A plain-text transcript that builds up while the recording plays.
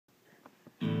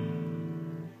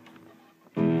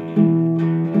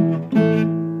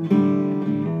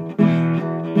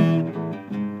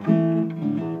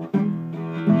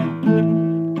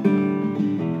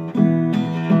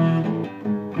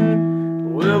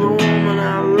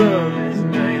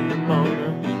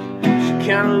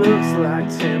like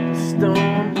temple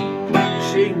storm.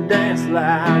 She can dance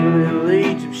like a little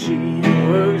Egyptian.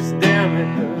 Works down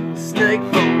at the snake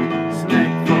farm,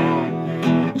 snake farm.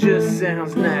 It just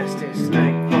sounds nasty,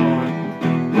 snake farm.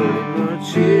 Pretty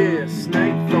much is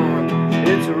snake farm.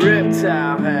 It's a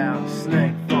reptile house,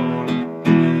 snake farm.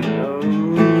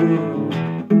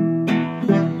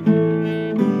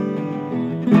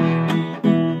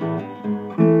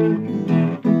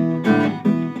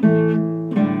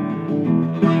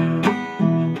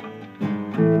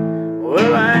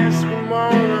 Well, I asked my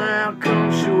mom how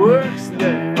come she works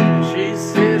there. She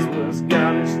says what's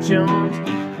got his charms.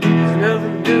 There's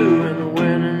nothing to do in the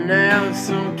winter now, and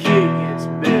some kid gets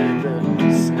bit at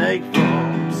the snake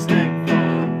farm, snake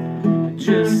farm. It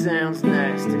just sounds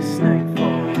nasty, snake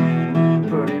farm.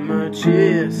 Pretty much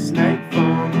is snake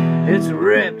farm. It's a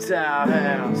reptile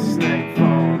house, snake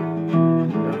farm.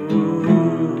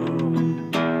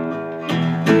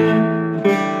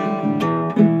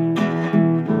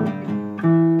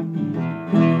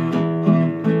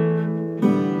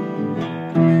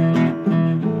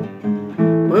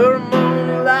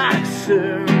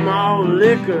 Malt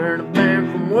liquor and a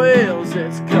band from Wales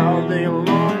that's called the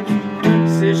Alarms.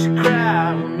 Says she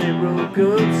cried when they broke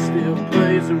up, still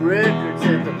plays the records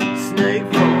at the snake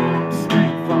farm,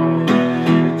 snake farm.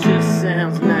 It just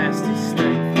sounds nasty,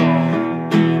 snake farm.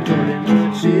 Pretty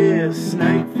much is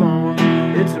snake farm.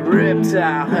 It's a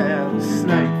reptile house,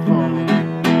 snake farm.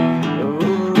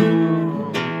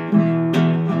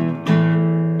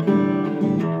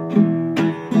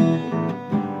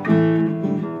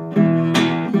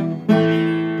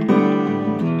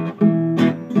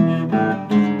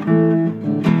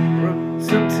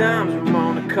 Sometimes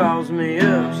Ramona calls me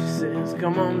up. She says,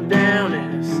 come on down,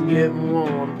 it's getting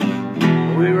warm.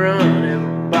 We run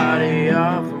everybody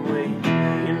off and we